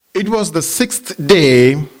It was the sixth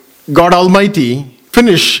day, God Almighty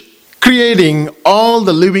finished creating all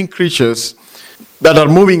the living creatures that are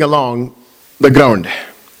moving along the ground.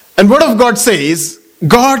 And Word of God says,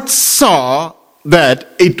 God saw that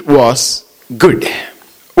it was good.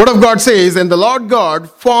 Word of God says, and the Lord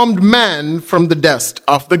God formed man from the dust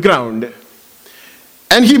of the ground,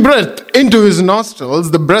 and he breathed into his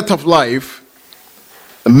nostrils the breath of life.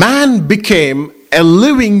 The man became a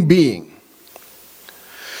living being.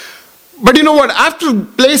 But you know what? After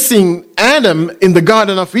placing Adam in the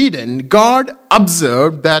Garden of Eden, God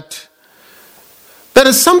observed that there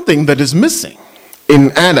is something that is missing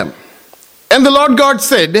in Adam. And the Lord God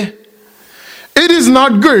said, "It is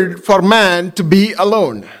not good for man to be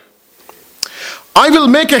alone. I will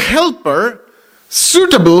make a helper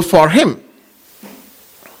suitable for him."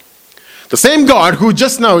 The same God who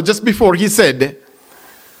just before he said,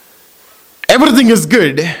 everything is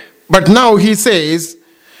good, but now he says,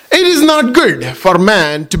 it is not good for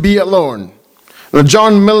man to be alone. Now,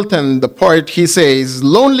 John Milton, the poet, he says,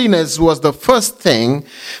 loneliness was the first thing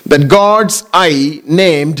that God's eye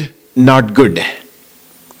named not good.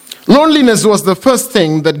 Loneliness was the first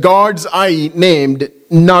thing that God's eye named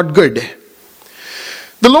not good.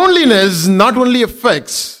 The loneliness not only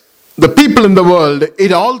affects the people in the world,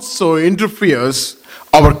 it also interferes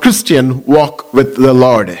our Christian walk with the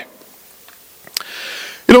Lord.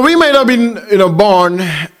 We might have been, born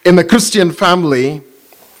in a Christian family.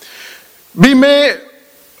 We may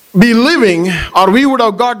be living, or we would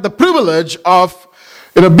have got the privilege of,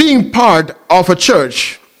 being part of a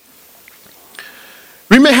church.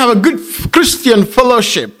 We may have a good Christian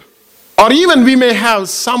fellowship, or even we may have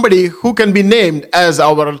somebody who can be named as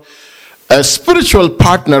our spiritual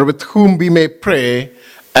partner with whom we may pray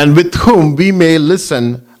and with whom we may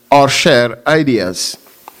listen or share ideas.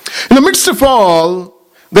 In the midst of all,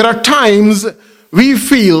 there are times we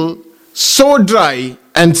feel so dry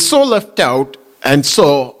and so left out and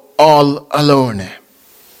so all alone.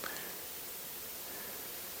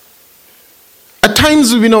 At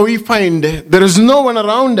times, we find there is no one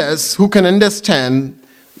around us who can understand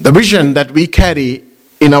the vision that we carry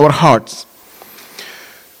in our hearts.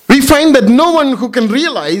 We find that no one who can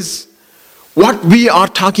realize what we are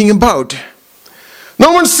talking about.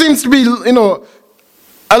 No one seems to be,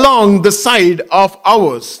 along the side of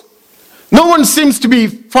ours. No one seems to be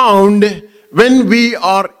found when we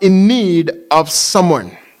are in need of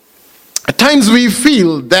someone. At times we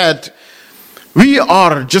feel that we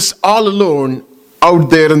are just all alone out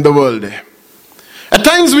there in the world. At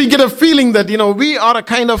times we get a feeling that, we are a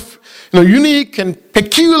kind of, unique and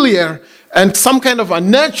peculiar and some kind of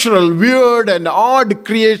unnatural, weird and odd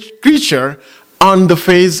creature on the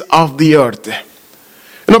face of the earth.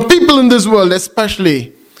 People in this world,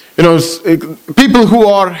 especially people who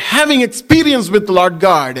are having experience with the Lord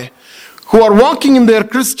God, who are walking in their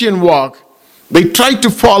Christian walk, they try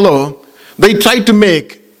to follow, they try to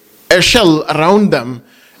make a shell around them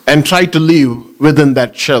and try to live within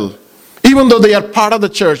that shell. Even though they are part of the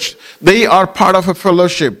church, they are part of a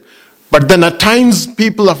fellowship. But then at times,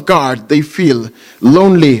 people of God, they feel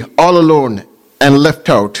lonely, all alone, and left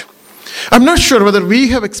out. I'm not sure whether we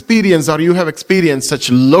have experienced or you have experienced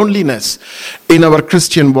such loneliness in our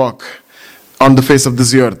Christian walk on the face of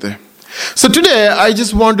this earth. So today, I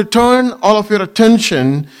just want to turn all of your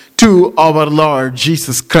attention to our Lord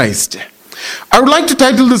Jesus Christ. I would like to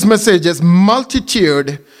title this message as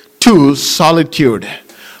Multitude to Solitude.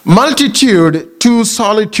 Multitude to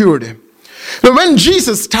Solitude. Now, when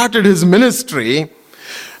Jesus started his ministry,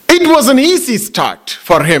 it was an easy start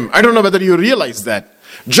for him. I don't know whether you realize that.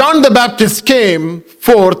 John the Baptist came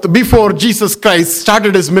forth before Jesus Christ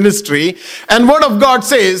started his ministry. And Word of God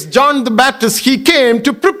says, John the Baptist, he came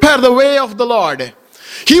to prepare the way of the Lord.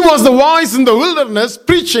 He was the voice in the wilderness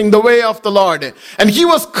preaching the way of the Lord. And he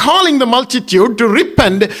was calling the multitude to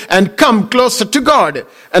repent and come closer to God.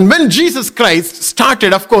 And when Jesus Christ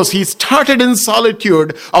started, of course, he started in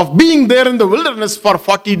solitude of being there in the wilderness for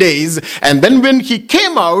 40 days. And then when he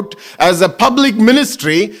came out as a public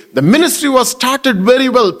ministry, the ministry was started very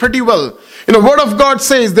well, pretty well. Word of God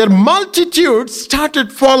says their multitude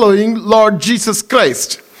started following Lord Jesus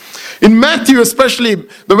Christ. In Matthew, especially,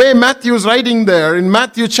 the way Matthew is writing there, in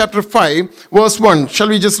Matthew chapter 5, verse 1. Shall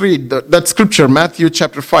we just read that scripture, Matthew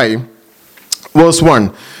chapter 5, verse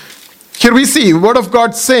 1. Here we see Word of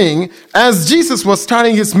God saying, as Jesus was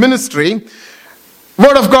starting his ministry,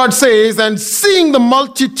 Word of God says, and seeing the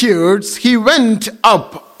multitudes, he went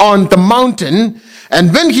up on the mountain,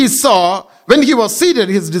 and when he was seated,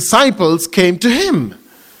 his disciples came to him.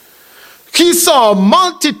 He saw a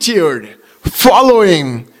multitude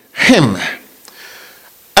following him.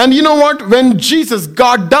 And you know what? When Jesus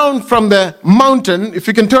got down from the mountain, if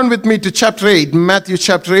you can turn with me to chapter 8, Matthew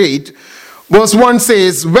chapter 8, verse 1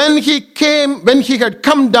 says, when he had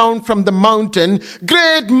come down from the mountain,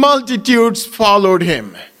 great multitudes followed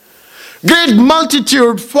him. Great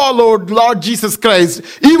multitude followed Lord Jesus Christ,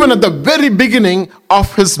 even at the very beginning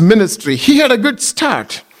of his ministry. He had a good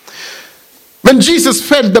start. When Jesus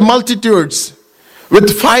fed the multitudes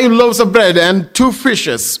with 5 loaves of bread and 2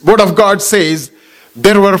 fishes, Word of God says,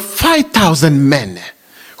 there were 5,000 men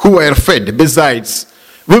who were fed, besides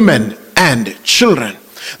women and children.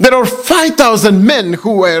 There are 5,000 men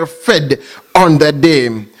who were fed on that day.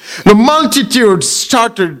 The multitude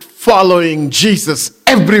started following Jesus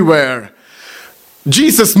everywhere.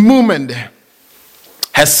 Jesus' movement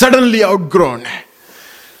has suddenly outgrown.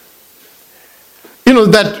 You know,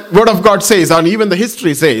 that Word of God says, and even the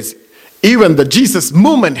history says, even the Jesus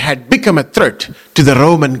movement had become a threat to the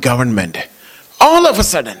Roman government. All of a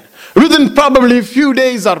sudden, within probably a few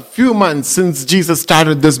days or few months since Jesus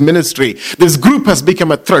started this ministry, this group has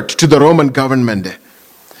become a threat to the Roman government.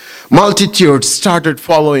 Multitudes started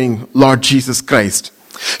following Lord Jesus Christ.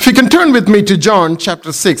 If you can turn with me to John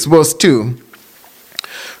chapter 6, verse 2.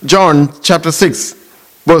 John chapter 6,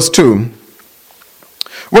 verse 2.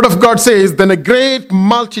 Word of God says, then a great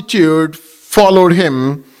multitude followed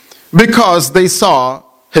him because they saw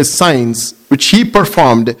his signs which he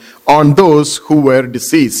performed on those who were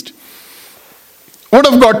deceased. Word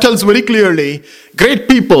of God tells very clearly, great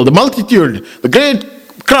people, the multitude, the great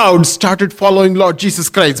crowd started following Lord Jesus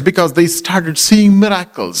Christ because they started seeing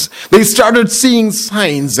miracles. They started seeing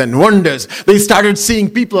signs and wonders. They started seeing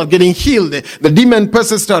people are getting healed. The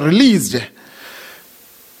demon-possessed are released.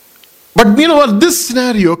 But you know what? This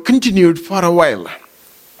scenario continued for a while.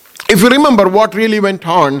 If you remember what really went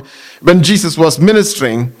on when Jesus was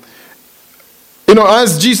ministering, you know,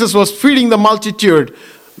 as Jesus was feeding the multitude,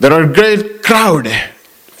 there are a great crowd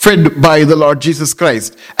fed by the Lord Jesus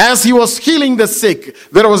Christ. As he was healing the sick,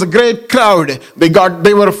 there was a great crowd.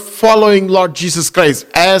 They were following Lord Jesus Christ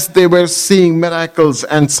as they were seeing miracles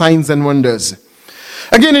and signs and wonders.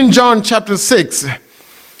 Again in John chapter 6,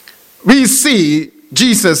 we see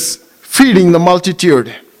Jesus feeding the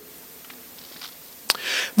multitude.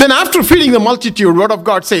 Then after feeding the multitude, Word of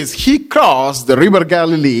God says, he crossed the river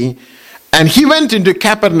Galilee and he went into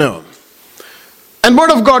Capernaum. And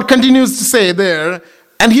Word of God continues to say there,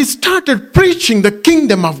 and he started preaching the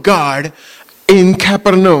kingdom of God in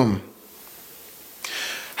Capernaum.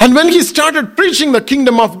 And when he started preaching the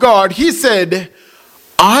kingdom of God, he said,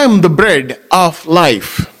 I am the bread of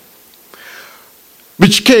life,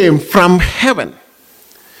 which came from heaven.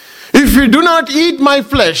 If you do not eat my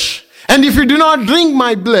flesh, and if you do not drink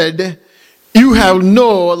my blood, you have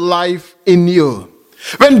no life in you.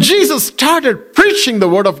 When Jesus started preaching the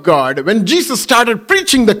word of God, when Jesus started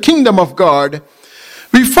preaching the kingdom of God,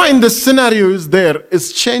 we find the scenario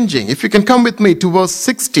is changing. If you can come with me to verse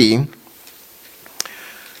 60.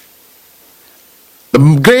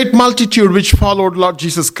 The great multitude which followed Lord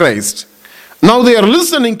Jesus Christ. Now they are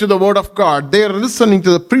listening to the word of God. They are listening to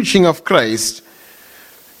the preaching of Christ.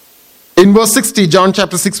 In verse 60, John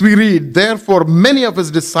chapter 6, we read, therefore many of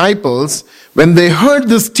his disciples, when they heard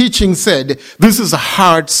this teaching, said, this is a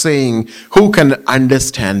hard saying, who can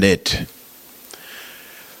understand it?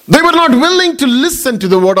 They were not willing to listen to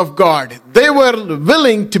the word of God. They were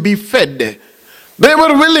willing to be fed. They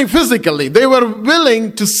were willing physically. They were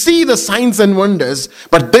willing to see the signs and wonders,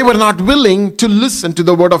 but they were not willing to listen to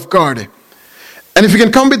the word of God. And if you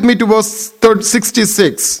can come with me to verse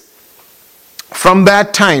 66. From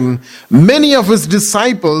that time, many of his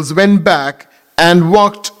disciples went back and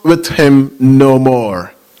walked with him no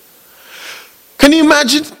more. Can you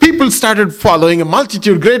imagine? People started following,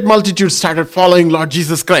 great multitude started following Lord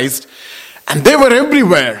Jesus Christ. And they were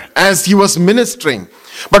everywhere as he was ministering.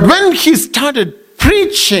 But when he started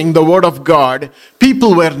preaching the word of God,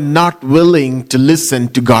 people were not willing to listen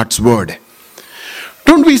to God's word.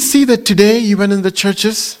 Don't we see that today, even in the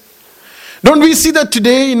churches? Don't we see that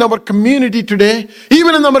today in our community today?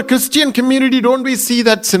 Even in our Christian community, don't we see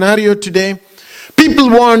that scenario today? People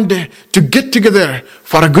want to get together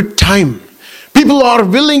for a good time. People are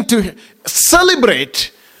willing to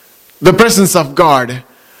celebrate the presence of God,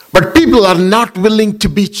 but people are not willing to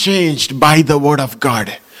be changed by the word of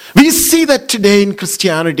God. We see that today in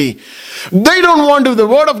Christianity. They don't want the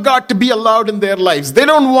word of God to be allowed in their lives. They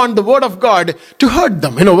don't want the word of God to hurt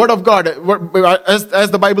them. You know, word of God,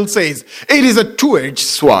 as the Bible says, it is a two-edged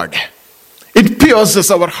sword. It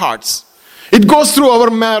pierces our hearts. It goes through our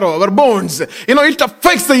marrow, our bones. It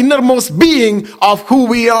affects the innermost being of who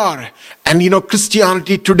we are. And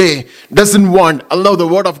Christianity today doesn't allow the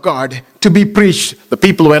word of God to be preached. The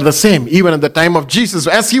people were the same, even at the time of Jesus.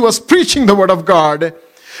 As he was preaching the word of God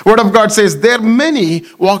says, there many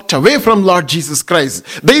walked away from Lord Jesus Christ.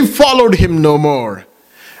 They followed him no more.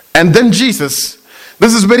 And then Jesus,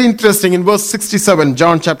 this is very interesting, in verse 67,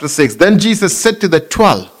 John chapter 6, then Jesus said to the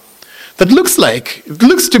 12, it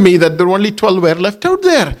looks to me that there were only 12 were left out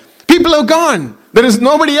there. People have gone. There is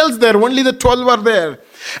nobody else there. Only the 12 are there.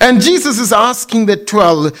 And Jesus is asking the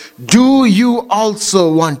 12, do you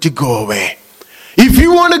also want to go away? If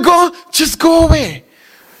you want to go, just go away.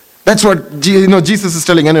 That's what Jesus is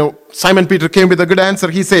telling. Simon Peter came with a good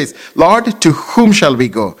answer. He says, Lord, to whom shall we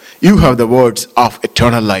go? You have the words of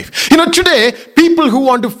eternal life. Today, people who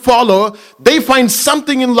want to follow, they find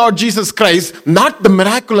something in Lord Jesus Christ, not the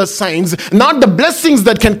miraculous signs, not the blessings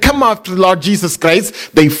that can come after Lord Jesus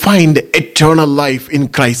Christ. They find eternal life in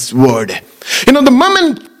Christ's word. The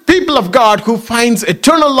moment people of God who finds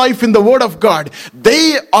eternal life in the word of God,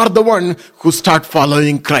 they are the one who start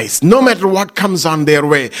following Christ, no matter what comes on their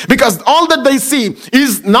way. Because all that they see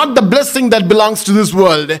is not the blessing that belongs to this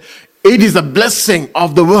world. It is a blessing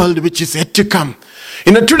of the world which is yet to come.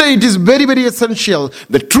 Today it is very, very essential,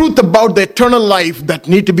 the truth about the eternal life that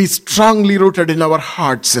need to be strongly rooted in our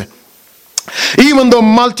hearts. Even though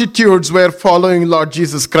multitudes were following Lord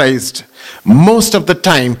Jesus Christ, most of the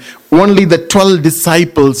time, only the 12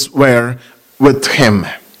 disciples were with him.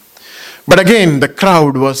 But again, the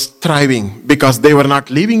crowd was thriving because they were not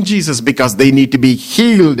leaving Jesus because they need to be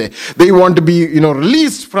healed. They want to be,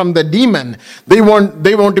 released from the demon. They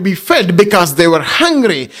want to be fed because they were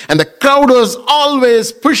hungry. And the crowd was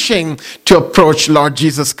always pushing to approach Lord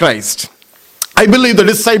Jesus Christ. I believe the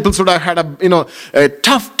disciples would have had a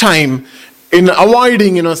tough time in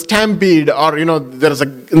avoiding, stampede, or,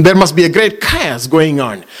 there must be a great chaos going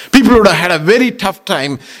on. People would have had a very tough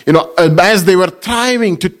time, as they were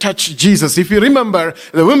trying to touch Jesus. If you remember,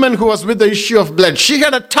 the woman who was with the issue of blood, she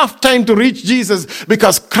had a tough time to reach Jesus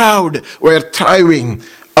because crowd were thriving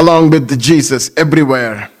along with Jesus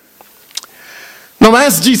everywhere. Now,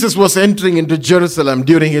 as Jesus was entering into Jerusalem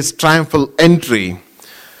during his triumphal entry,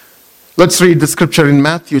 let's read the scripture in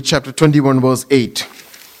Matthew chapter 21, verse 8.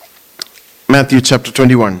 Matthew chapter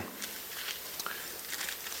 21.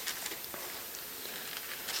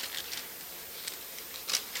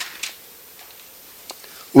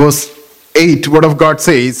 Verse 8, word of God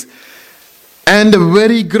says, and a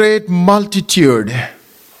very great multitude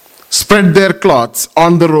spread their cloths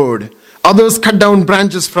on the road. Others cut down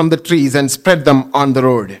branches from the trees and spread them on the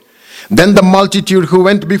road. Then the multitude who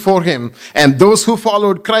went before him and those who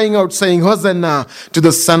followed crying out saying, Hosanna to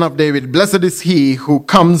the Son of David. Blessed is he who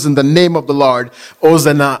comes in the name of the Lord.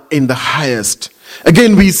 Hosanna in the highest.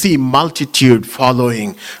 Again we see multitude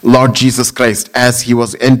following Lord Jesus Christ as he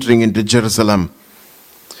was entering into Jerusalem.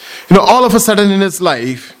 All of a sudden in his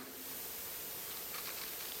life,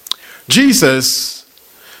 Jesus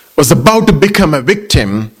was about to become a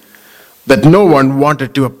victim that no one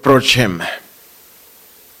wanted to approach him.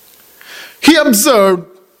 He observed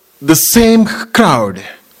the same crowd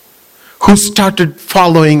who started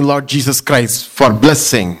following Lord Jesus Christ for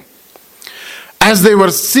blessing. As they were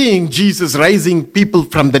seeing Jesus raising people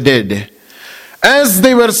from the dead, as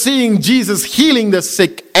they were seeing Jesus healing the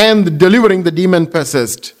sick and delivering the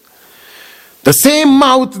demon-possessed, the same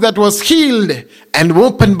mouth that was healed and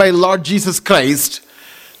opened by Lord Jesus Christ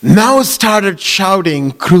now started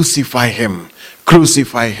shouting, crucify him,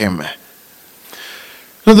 crucify him.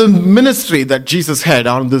 Now, the ministry that Jesus had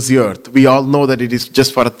on this earth, we all know that it is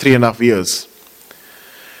just for 3.5 years.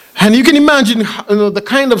 And you can imagine the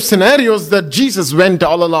kind of scenarios that Jesus went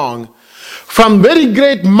all along. From very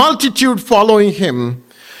great multitude following him,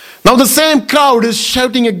 now the same crowd is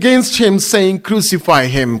shouting against him saying, crucify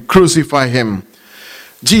him, crucify him.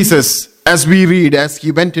 Jesus, as we read, as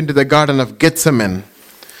he went into the Garden of Gethsemane,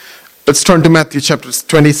 let's turn to Matthew chapter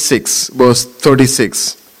 26, verse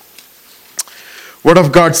 36. Word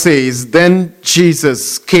of God says, then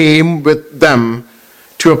Jesus came with them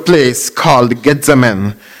to a place called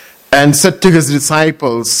Gethsemane and said to his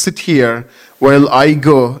disciples, sit here while I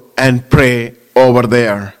go and pray over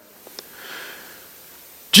there.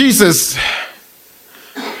 Jesus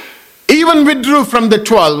even withdrew from the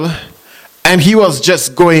 12 and he was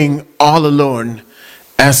just going all alone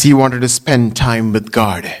as he wanted to spend time with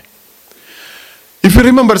God. If you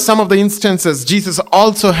remember some of the instances, Jesus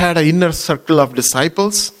also had an inner circle of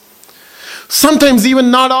disciples. Sometimes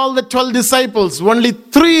even not all the 12 disciples, only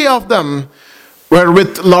 3 of them were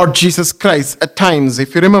with Lord Jesus Christ at times.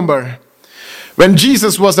 If you remember, when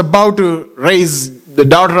Jesus was about to raise the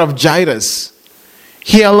daughter of Jairus,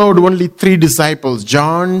 he allowed only 3 disciples,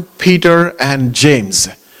 John, Peter, and James,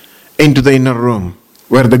 into the inner room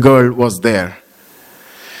where the girl was there.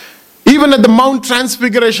 Even at the Mount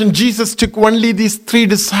Transfiguration, Jesus took only these 3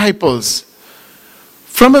 disciples.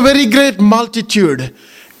 From a very great multitude,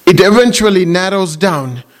 it eventually narrows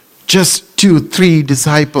down just to 3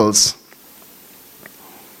 disciples.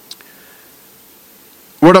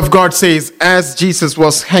 Word of God says, as Jesus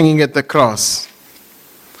was hanging at the cross,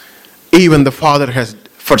 even the Father had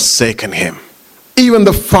forsaken him. Even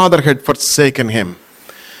the Father had forsaken him.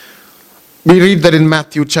 We read that in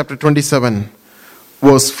Matthew chapter 27,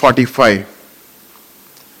 verse 45.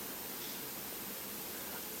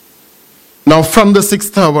 Now from the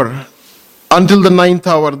 6th hour until the 9th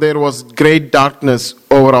hour, there was great darkness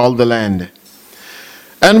over all the land.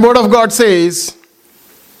 And Word of God says,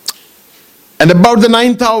 and about the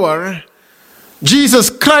 9th hour,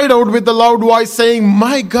 Jesus cried out with a loud voice, saying,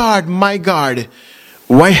 my God,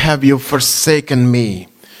 why have you forsaken me?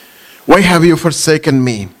 Why have you forsaken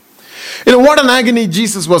me? You know, what an agony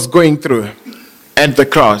Jesus was going through at the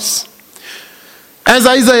cross. As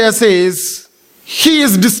Isaiah says, he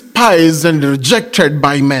is despised and rejected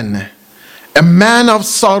by men, a man of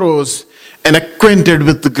sorrows and acquainted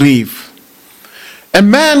with the grief. A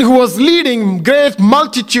man who was leading great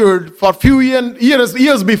multitude for few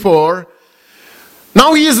years before.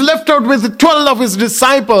 Now he is left out with 12 of his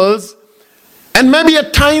disciples, and maybe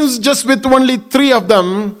at times just with only 3 of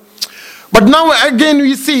them. But now again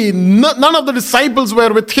we see none of the disciples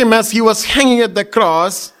were with him as he was hanging at the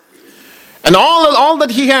cross. And all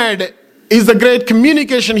that he had is the great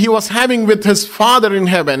communication he was having with his Father in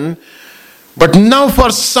heaven. But now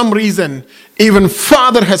for some reason, even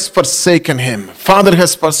Father has forsaken him. Father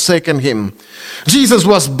has forsaken him. Jesus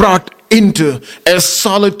was brought into a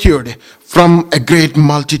solitude from a great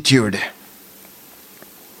multitude.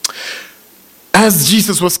 As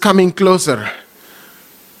Jesus was coming closer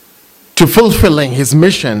to fulfilling his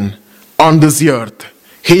mission on this earth,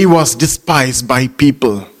 he was despised by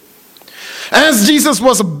people. As Jesus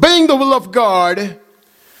was obeying the will of God,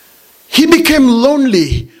 he became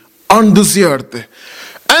lonely on this earth.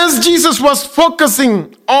 As Jesus was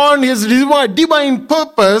focusing on his divine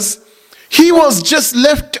purpose, he was just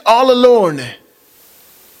left all alone.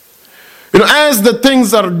 You know, as the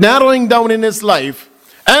things are narrowing down in his life,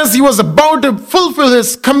 as he was about to fulfill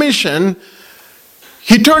his commission,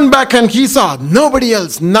 he turned back and he saw nobody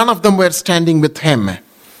else. None of them were standing with him.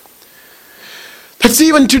 That's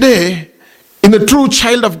even today, in the true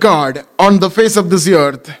child of God on the face of this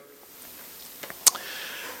earth,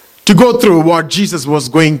 to go through what Jesus was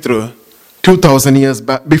going through 2,000 years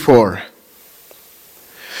before.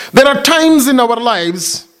 There are times in our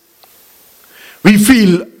lives we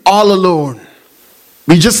feel all alone.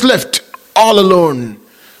 We just left all alone.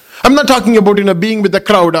 I'm not talking about being with the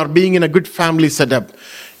crowd or being in a good family setup.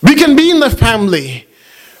 We can be in the family.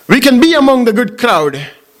 We can be among the good crowd.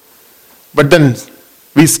 But then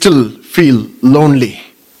we still feel lonely.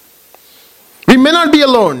 We may not be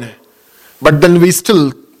alone, but then we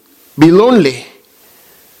still be lonely.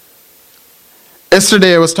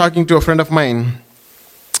 Yesterday I was talking to a friend of mine.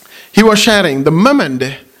 He was sharing the moment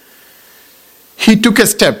he took a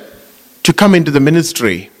step to come into the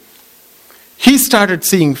ministry, he started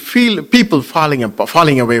seeing people falling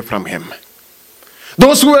away from him.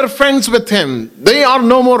 Those who were friends with him, they are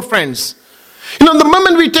no more friends. You know, the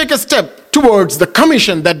moment we take a step towards the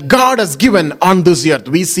commission that God has given on this earth,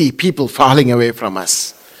 we see people falling away from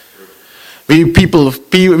us. We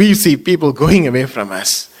see people going away from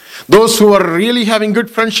us. Those who are really having good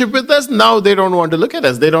friendship with us, now they don't want to look at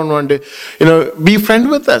us. They don't want to, be friend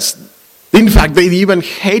with us. In fact, they even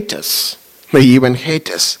hate us.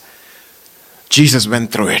 Jesus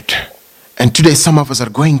went through it. And today some of us are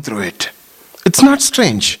going through it. It's not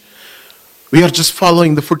strange. We are just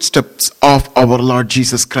following the footsteps of our Lord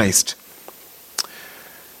Jesus Christ.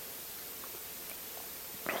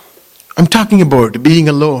 I'm talking about being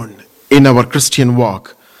alone in our Christian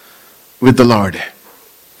walk with the Lord.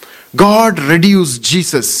 God reduced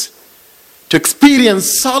Jesus to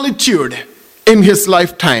experience solitude in his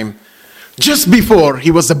lifetime just before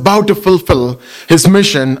he was about to fulfill his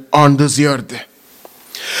mission on this earth.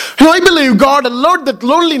 And I believe God allowed that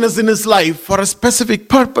loneliness in his life for a specific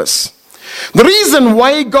purpose. The reason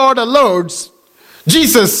why God allowed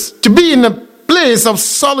Jesus to be in a place of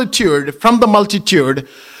solitude from the multitude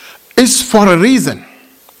is for a reason.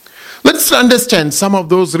 Let's understand some of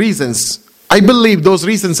those reasons. I believe those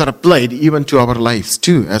reasons are applied even to our lives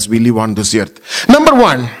too as we live on this earth. Number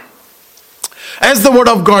one, as the word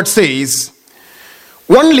of God says,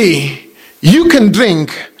 only you can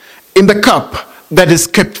drink in the cup that is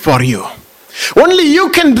kept for you. Only you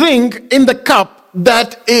can drink in the cup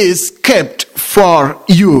that is kept for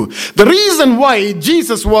you. The reason why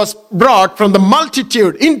Jesus was brought from the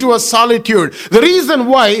multitude into a solitude, the reason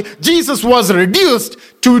why Jesus was reduced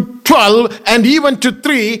to 12 and even to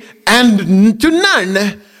 3 and to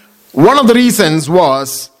none, one of the reasons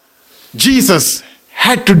was Jesus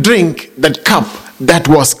had to drink that cup that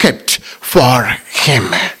was kept for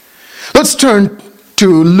him. Let's turn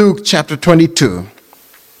to Luke chapter 22.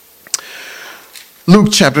 Luke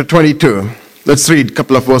chapter 22. Let's read a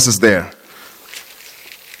couple of verses there.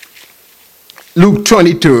 Luke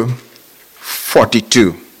 22,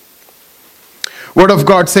 42. Word of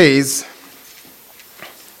God says,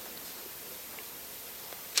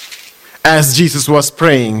 as Jesus was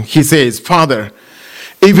praying, he says, Father,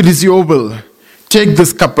 if it is your will, take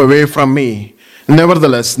this cup away from me.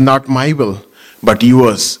 Nevertheless, not my will, but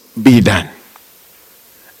yours be done.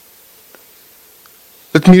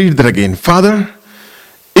 Let me read that again. Father,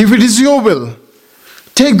 if it is your will,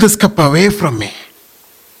 take this cup away from me.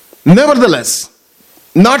 Nevertheless,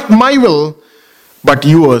 not my will, but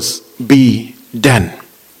yours be done.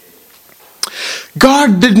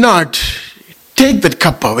 God did not take that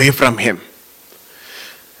cup away from him.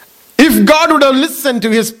 If God would have listened to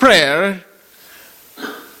his prayer,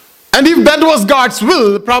 and if that was God's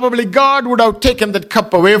will, probably God would have taken that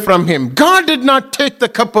cup away from him. God did not take the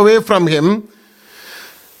cup away from him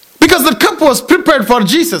because the cup was prepared for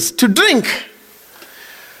Jesus to drink.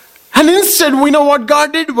 And instead, we know what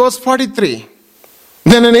God did, verse 43.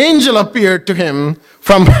 Then an angel appeared to him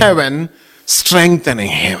from heaven, strengthening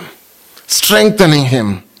him. Strengthening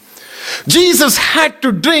him. Jesus had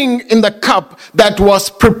to drink in the cup that was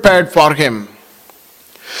prepared for him.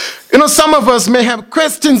 Some of us may have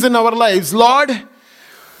questions in our lives. Lord,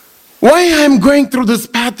 why I'm going through this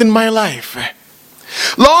path in my life?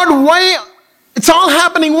 Lord, why it's all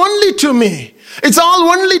happening only to me? It's all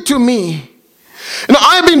only to me.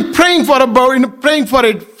 I've been praying for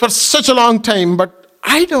it for such a long time, but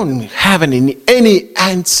I don't have any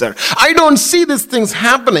answer. I don't see these things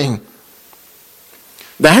happening.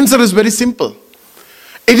 The answer is very simple.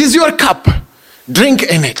 It is your cup. Drink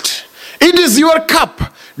in it. It is your cup.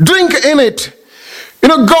 Drink in it.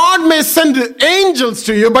 God may send angels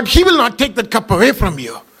to you, but he will not take that cup away from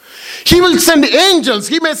you. He will send angels.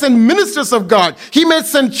 He may send ministers of God. He may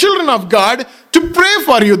send children of God to pray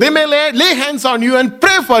for you. They may lay hands on you and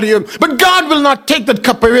pray for you. But God will not take that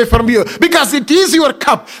cup away from you because it is your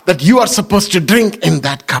cup that you are supposed to drink in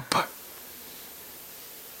that cup.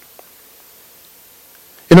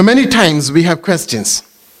 Many times we have questions.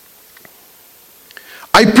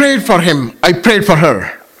 I prayed for him. I prayed for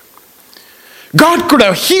her. God could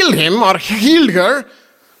have healed him or healed her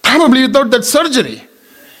probably without that surgery.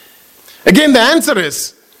 Again, the answer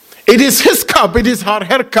is, it is his cup, it is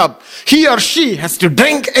her cup. He or she has to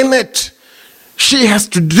drink in it. She has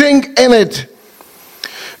to drink in it.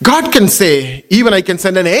 God can say, even I can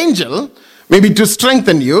send an angel, maybe to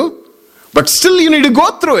strengthen you, but still you need to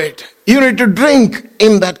go through it. You need to drink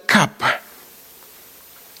in that cup.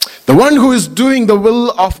 The one who is doing the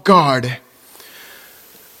will of God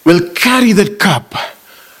will carry that cup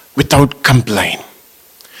without complaint.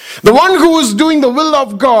 The one who is doing the will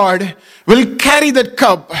of God will carry that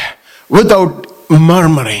cup without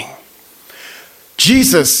murmuring.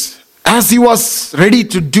 Jesus, as he was ready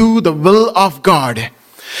to do the will of God,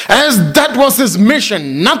 as that was his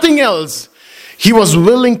mission, nothing else, he was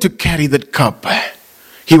willing to carry that cup.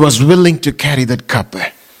 He was willing to carry that cup.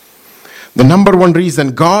 The number one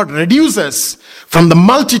reason God reduces from the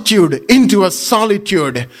multitude into a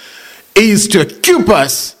solitude is to equip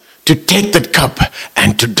us to take that cup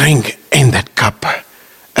and to drink in that cup.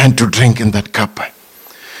 And to drink in that cup.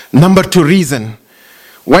 Number two reason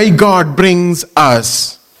why God brings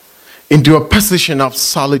us into a position of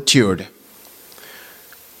solitude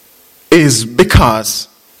is because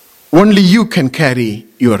only you can carry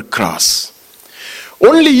your cross.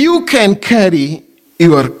 Only you can carry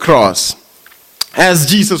your cross. As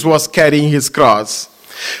Jesus was carrying his cross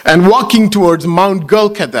and walking towards Mount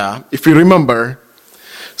Golgotha, if you remember,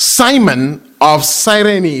 Simon of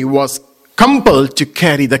Cyrene was compelled to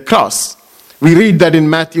carry the cross. We read that in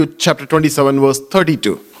Matthew chapter 27 verse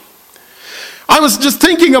 32. I was just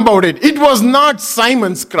thinking about it. It was not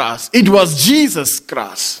Simon's cross. It was Jesus'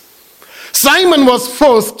 cross. Simon was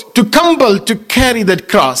forced to compelled to carry that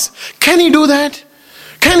cross. Can he do that?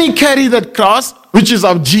 Can he carry that cross which is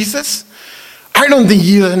of Jesus? I don't think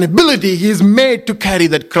he has an ability. He is made to carry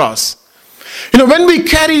that cross. When we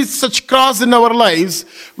carry such cross in our lives,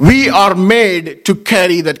 we are made to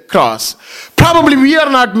carry that cross. Probably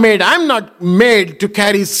I'm not made to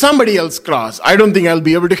carry somebody else's cross. I don't think I'll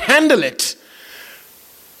be able to handle it.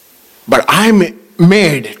 But I'm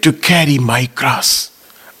made to carry my cross.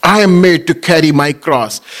 I am made to carry my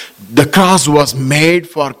cross. The cross was made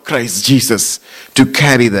for Christ Jesus to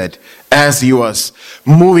carry that as he was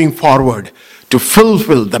moving forward to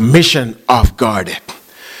fulfill the mission of God.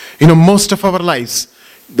 Most of our lives,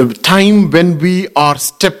 the time when we are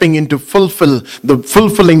stepping into fulfilling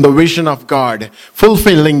the vision of God,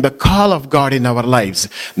 fulfilling the call of God in our lives,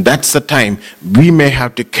 that's the time we may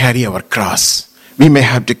have to carry our cross. We may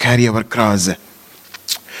have to carry our cross.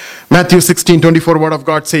 Matthew 16:24, word of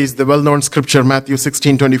God says, the well-known scripture, Matthew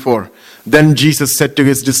 16:24. Then Jesus said to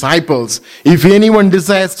his disciples, if anyone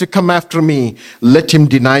desires to come after me, let him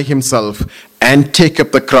deny himself and take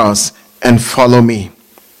up the cross and follow me.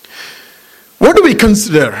 What do we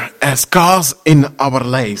consider as cross in our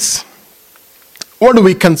lives? What do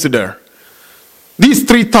we consider? These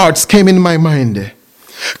three thoughts came in my mind.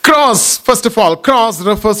 Cross, first of all, cross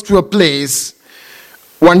refers to a place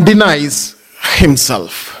one denies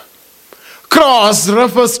himself. Cross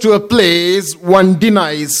refers to a place one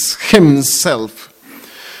denies himself.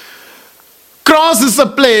 Cross is a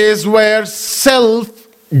place where self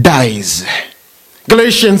dies.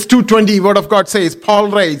 Galatians 2:20, word of God says, Paul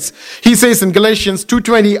writes, he says in Galatians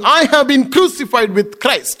 2:20, I have been crucified with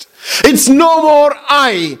Christ. It's no more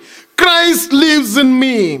I. Christ lives in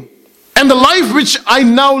me. And the life which I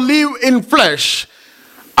now live in flesh,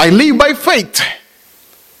 I live by faith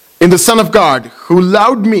in the Son of God who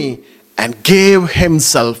loved me and gave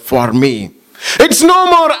himself for me. It's no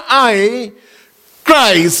more I.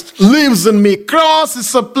 Christ lives in me. Cross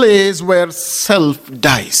is a place where self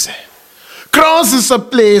dies. Cross is a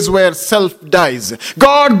place where self dies.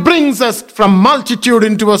 God brings us from multitude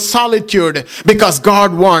into a solitude because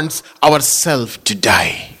God wants ourself to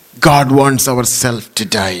die. God wants ourself to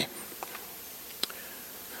die.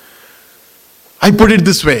 I put it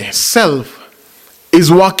this way. Self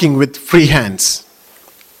is walking with free hands.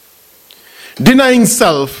 Denying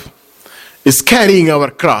self is carrying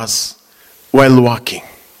our cross while walking.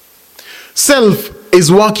 Self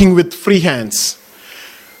is walking with free hands.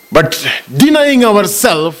 But denying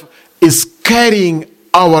ourselves is carrying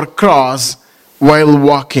our cross while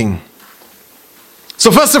walking.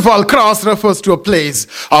 So first of all, cross refers to a place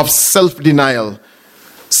of self-denial.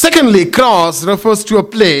 Secondly, cross refers to a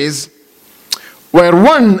place where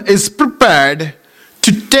one is prepared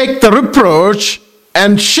to take the reproach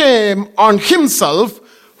and shame on himself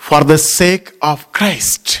for the sake of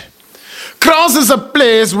Christ. Cross is a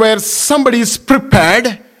place where somebody is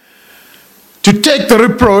prepared to take the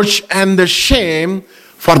reproach and the shame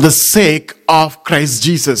for the sake of Christ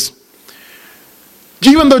Jesus.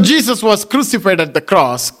 Even though Jesus was crucified at the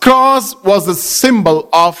cross was a symbol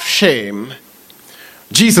of shame.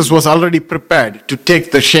 Jesus was already prepared to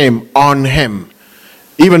take the shame on him,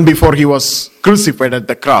 even before he was crucified at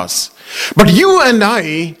the cross. But you and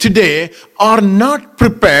I today are not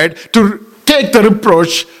prepared to take the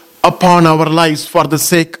reproach upon our lives for the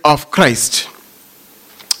sake of Christ.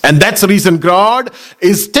 And that's the reason God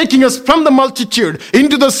is taking us from the multitude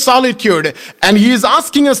into the solitude. And he is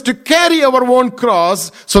asking us to carry our own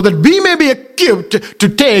cross so that we may be equipped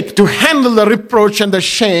to handle the reproach and the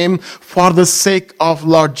shame for the sake of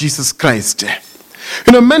Lord Jesus Christ.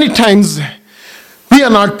 Many times we are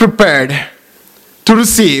not prepared to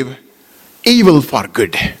receive evil for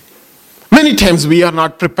good. Many times we are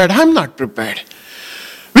not prepared. I'm not prepared.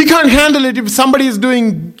 We can't handle it if somebody is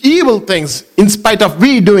doing evil things in spite of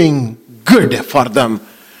we doing good for them.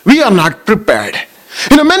 We are not prepared.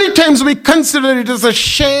 Many times we consider it as a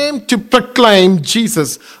shame to proclaim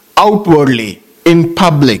Jesus outwardly in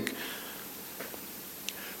public.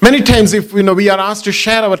 Many times if we are asked to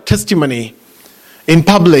share our testimony in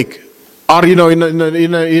public or in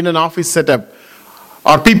an office setup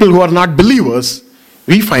or people who are not believers,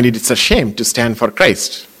 we find it's a shame to stand for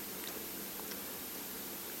Christ.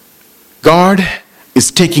 God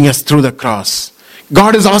is taking us through the cross.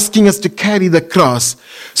 God is asking us to carry the cross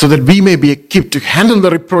so that we may be equipped to handle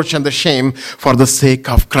the reproach and the shame for the sake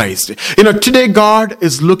of Christ. Today God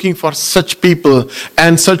is looking for such people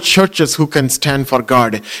and such churches who can stand for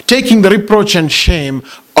God, taking the reproach and shame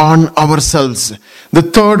on ourselves. The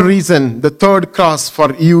third cross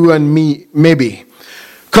for you and me maybe.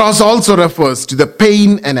 Cross also refers to the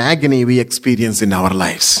pain and agony we experience in our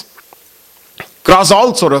lives. Cross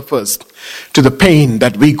also refers to the pain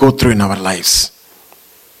that we go through in our lives.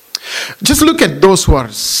 Just look at those who are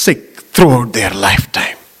sick throughout their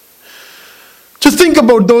lifetime. Just think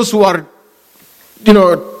about those who are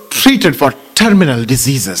treated for terminal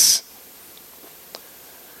diseases,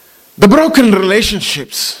 the broken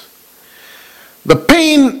relationships, the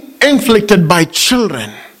pain inflicted by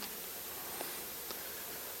children,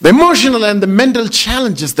 the emotional and the mental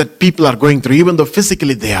challenges that people are going through, even though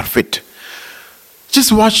physically they are fit.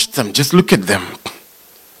 Just watch them, just look at them.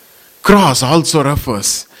 Cross also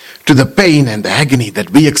refers to the pain and the agony that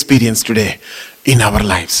we experience today in our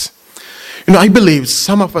lives. I believe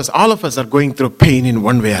some of us, all of us are going through pain in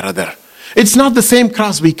one way or other. It's not the same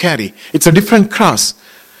cross we carry. It's a different cross.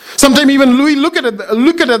 Sometimes even we look at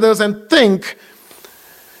others and think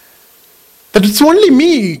that it's only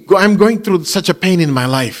me, I'm going through such a pain in my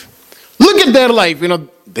life. Look at their life,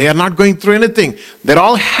 they are not going through anything. They're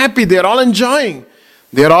all happy, they're all enjoying,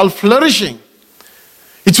 they're all flourishing.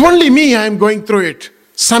 It's only me, I'm going through it.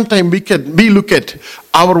 Sometimes we look at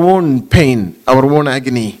our own pain, our own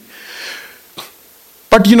agony.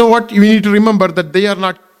 But you know what? We need to remember that they are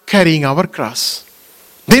not carrying our cross.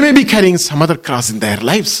 They may be carrying some other cross in their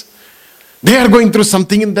lives. They are going through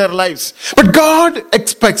something in their lives. But God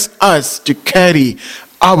expects us to carry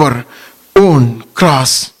our own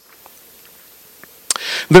cross.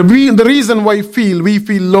 The reason why we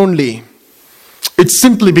feel lonely, it's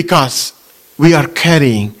simply because we are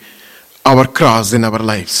carrying our cross in our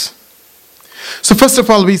lives. So first of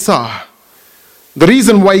all, we saw the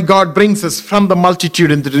reason why God brings us from the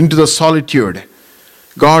multitude into the solitude.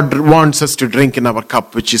 God wants us to drink in our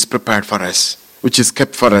cup, which is prepared for us, which is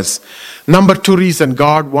kept for us. Number 2 reason,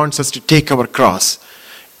 God wants us to take our cross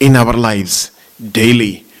in our lives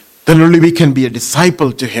daily. Then only we can be a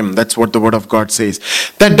disciple to Him. That's what the Word of God says.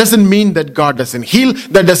 That doesn't mean that God doesn't heal.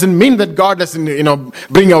 That doesn't mean that God doesn't,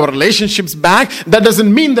 bring our relationships back. That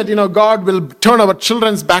doesn't mean that, God will turn our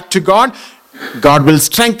children's back to God. God will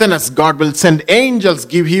strengthen us. God will send angels.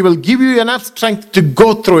 He will give you enough strength to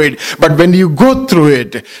go through it. But when you go through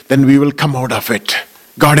it, then we will come out of it.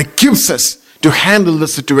 God equips us to handle the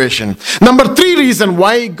situation. Number 3 reason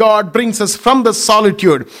why God brings us from the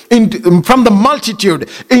solitude, from the multitude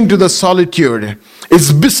into the solitude,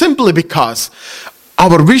 is simply because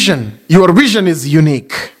your vision is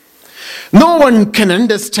unique. No one can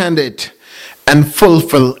understand it and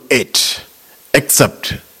fulfill it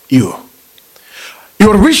except you.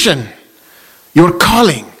 Your vision, your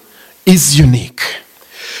calling is unique.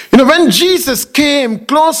 When Jesus came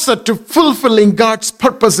closer to fulfilling God's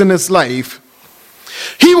purpose in his life,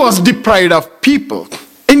 he was deprived of people,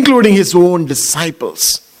 including his own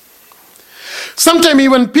disciples. Sometimes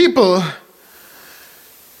even people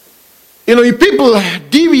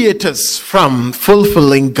deviate us from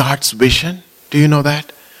fulfilling God's vision. Do you know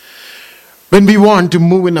that? When we want to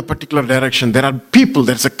move in a particular direction,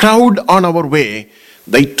 there's a crowd on our way.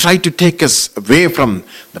 They try to take us away from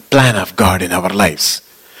the plan of God in our lives.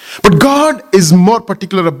 But God is more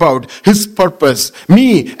particular about His purpose,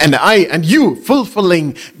 me and I and you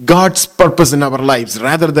fulfilling God's purpose in our lives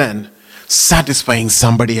rather than satisfying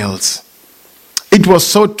somebody else. It was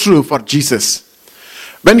so true for Jesus.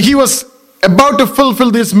 When He was about to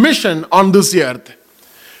fulfill this mission on this earth,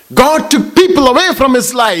 God took people away from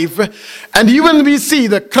His life, and even we see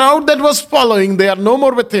the crowd that was following, they are no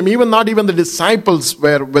more with Him. Not even the disciples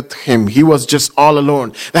were with Him. He was just all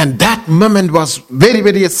alone. And that moment was very,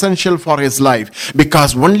 very essential for His life,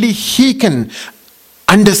 because only He can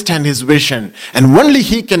understand His vision and only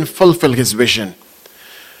He can fulfill His vision.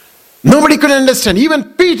 Nobody could understand. Even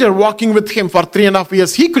Peter, walking with Him for 3.5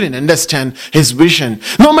 years, he couldn't understand His vision.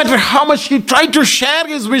 No matter how much he tried to share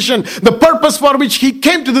His vision, the purpose for which He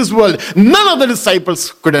came to this world, none of the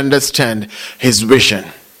disciples could understand His vision.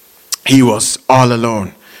 He was all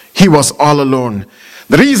alone. He was all alone.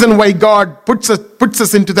 The reason why God puts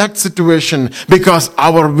us into that situation, because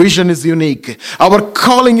our vision is unique. Our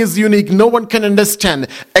calling is unique. No one can understand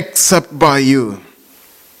except by you.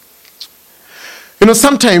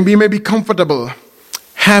 Sometimes we may be comfortable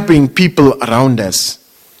having people around us.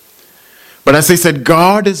 But as I said,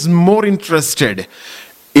 God is more interested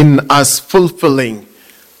in us fulfilling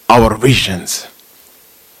our visions,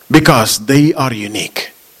 because they are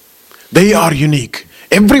unique. They are unique.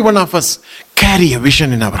 Every one of us carry a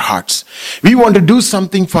vision in our hearts. We want to do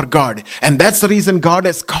something for God. And that's the reason God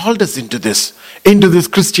has called us into this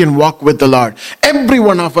Christian walk with the Lord. Every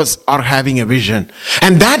one of us are having a vision.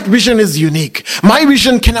 And that vision is unique. My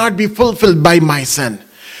vision cannot be fulfilled by my son.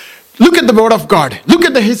 Look at the Word of God. Look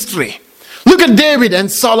at the history. Look at David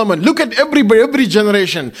and Solomon. Look at every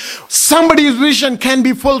generation. Somebody's vision can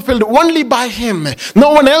be fulfilled only by him.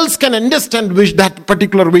 No one else can understand that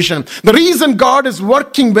particular vision. The reason God is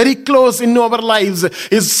working very close in our lives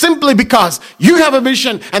is simply because you have a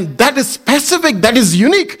vision, and that is specific, that is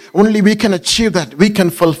unique. Only we can achieve that. We can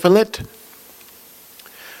fulfill it.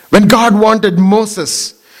 When God wanted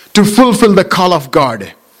Moses to fulfill the call of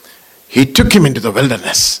God, he took him into the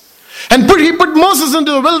wilderness. And he put Moses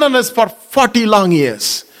into the wilderness for 40 long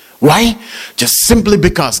years. Why? Just simply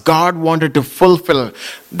because God wanted to fulfill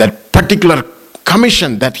that particular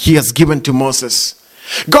commission that he has given to Moses.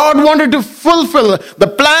 God wanted to fulfill the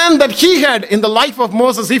plan that he had in the life of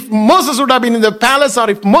Moses. If Moses would have been in the palace, or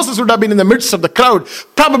if Moses would have been in the midst of the crowd,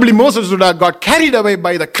 probably Moses would have got carried away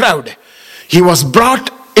by the crowd. He was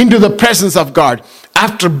brought into the presence of God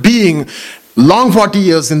after being long 40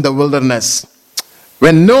 years in the wilderness.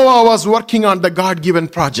 When Noah was working on the God-given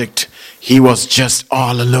project, he was just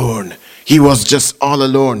all alone. He was just all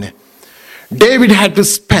alone. David had to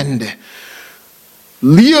spend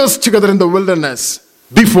years together in the wilderness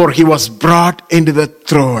before he was brought into the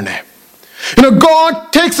throne.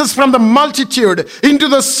 God takes us from the multitude into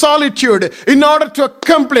the solitude in order to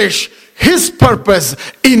accomplish his purpose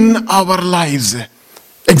in our lives.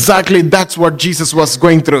 Exactly, that's what Jesus was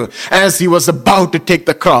going through as he was about to take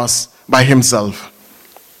the cross by himself.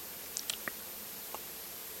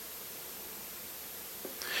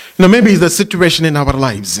 Maybe the situation in our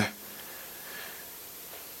lives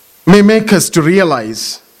may make us to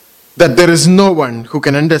realize that there is no one who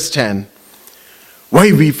can understand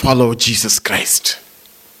why we follow Jesus Christ.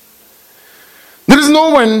 There is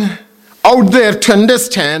no one out there to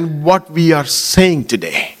understand what we are saying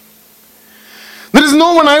today. There is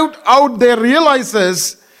no one out there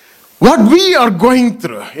realizes what we are going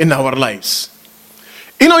through in our lives.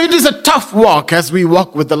 It is a tough walk as we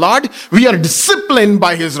walk with the Lord. We are disciplined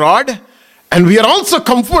by his rod, and we are also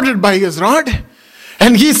comforted by his rod.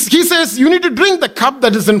 And he says, you need to drink the cup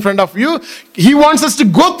that is in front of you. He wants us to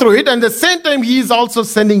go through it, and at the same time, he is also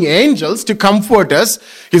sending angels to comfort us.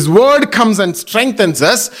 His word comes and strengthens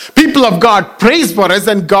us. People of God praise for us,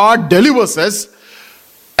 and God delivers us.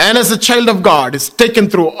 And as a child of God, is taken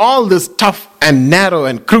through all this tough and narrow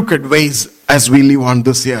and crooked ways as we live on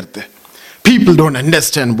this earth. People don't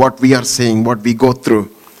understand what we are saying, what we go through.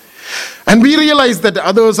 And we realize that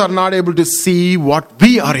others are not able to see what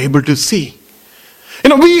we are able to see.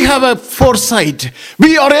 We have a foresight.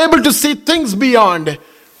 We are able to see things beyond.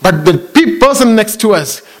 But the person next to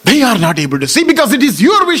us, they are not able to see, because it is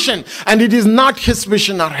your vision and it is not his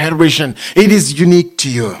vision or her vision. It is unique to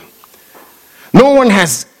you. No one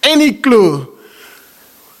has any clue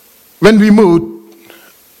when we move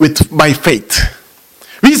by faith.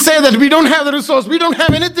 We say that we don't have the resource, we don't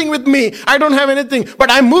have anything with me, I don't have anything,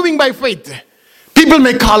 but I'm moving by faith. People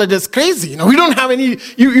may call it as crazy. We don't have any,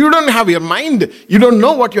 you don't have your mind, you don't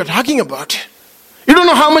know what you're talking about. You don't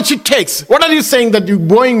know how much it takes. What are you saying that you're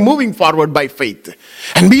moving forward by faith?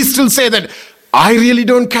 And we still say that, I really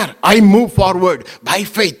don't care, I move forward by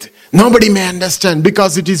faith. Nobody may understand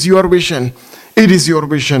because it is your vision. It is your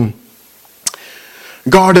vision.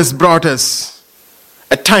 God has brought us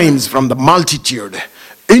at times from the multitude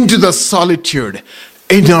into the solitude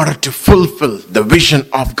in order to fulfill the vision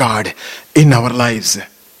of God in our lives.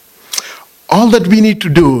 All that we need to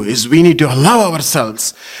do is we need to allow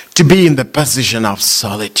ourselves to be in the position of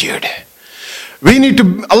solitude. We need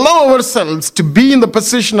to allow ourselves to be in the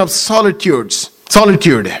position of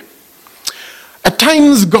solitude. At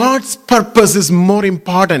times, God's purpose is more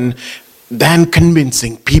important than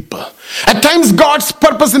convincing people. At times, God's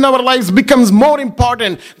purpose in our lives becomes more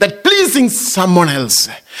important than pleasing someone else.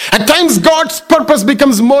 At times, God's purpose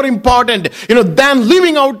becomes more important, than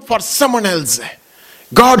living out for someone else.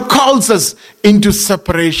 God calls us into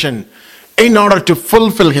separation in order to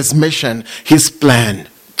fulfill his mission, his plan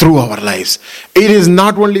through our lives. It is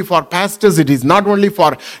not only for pastors, it is not only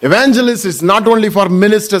for evangelists, it's not only for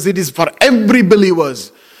ministers, it is for every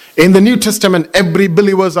believers. In the New Testament, every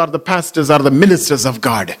believers are the pastors, are the ministers of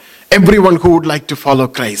God. Everyone who would like to follow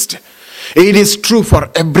Christ. It is true for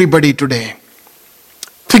everybody today.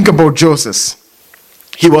 Think about Joseph.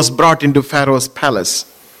 He was brought into Pharaoh's palace.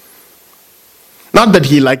 Not that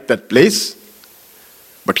he liked that place,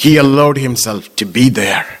 but he allowed himself to be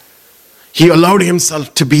there. He allowed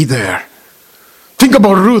himself to be there. Think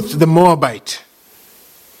about Ruth the Moabite.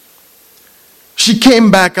 She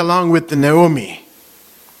came back along with Naomi.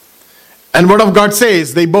 And Word of God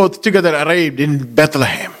says they both together arrived in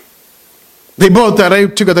Bethlehem. They both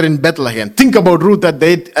arrived together in Bethlehem. Think about Ruth at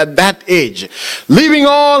that age, leaving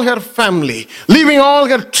all her family, leaving all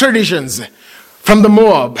her traditions from the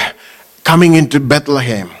Moab, coming into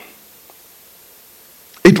Bethlehem.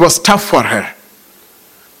 It was tough for her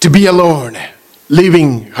to be alone,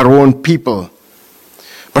 leaving her own people.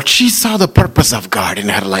 But she saw the purpose of God in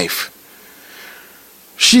her life.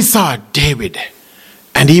 She saw David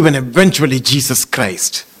and even eventually Jesus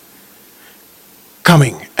Christ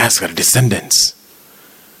coming as her descendants.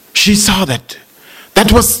 She saw that.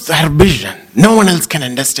 That was her vision. No one else can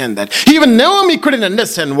understand that. Even Naomi couldn't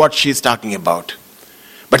understand what she's talking about.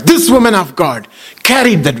 But this woman of God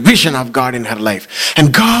carried that vision of God in her life.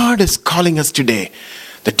 And God is calling us today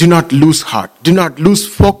that do not lose heart, do not lose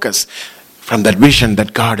focus from that vision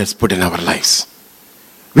that God has put in our lives.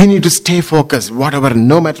 We need to stay focused,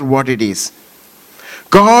 no matter what it is.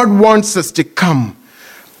 God wants us to come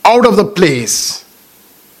out of the place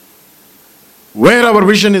where our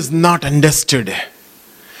vision is not understood.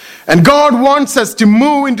 And God wants us to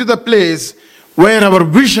move into the place where our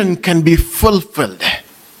vision can be fulfilled.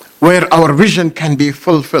 Where our vision can be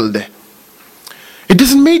fulfilled. It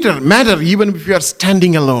doesn't matter even if you are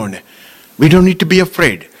standing alone. We don't need to be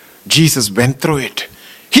afraid. Jesus went through it.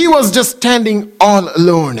 He was just standing all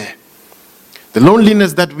alone. The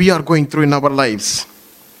loneliness that we are going through in our lives,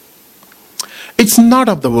 it's not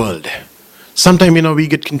of the world. Sometimes, we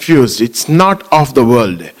get confused. It's not of the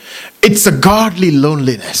world. It's a godly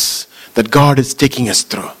loneliness that God is taking us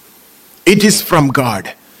through. It is from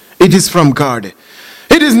God. It is from God.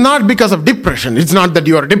 It is not because of depression. It's not that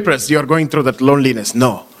you are depressed, you are going through that loneliness.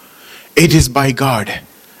 No. It is by God.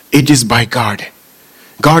 It is by God.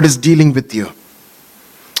 God is dealing with you.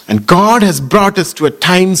 And God has brought us to a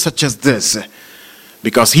time such as this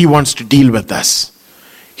because He wants to deal with us.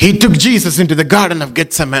 He took Jesus into the Garden of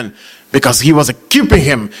Gethsemane because He was equipping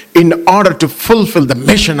Him in order to fulfill the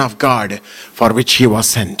mission of God for which He was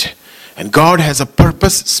sent. And God has a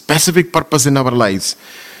purpose, specific purpose in our lives.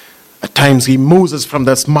 At times He moves us from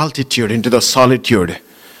this multitude into the solitude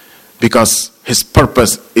because His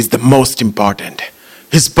purpose is the most important.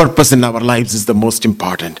 His purpose in our lives is the most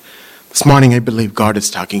important. This morning I believe God is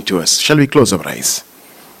talking to us. Shall we close our eyes?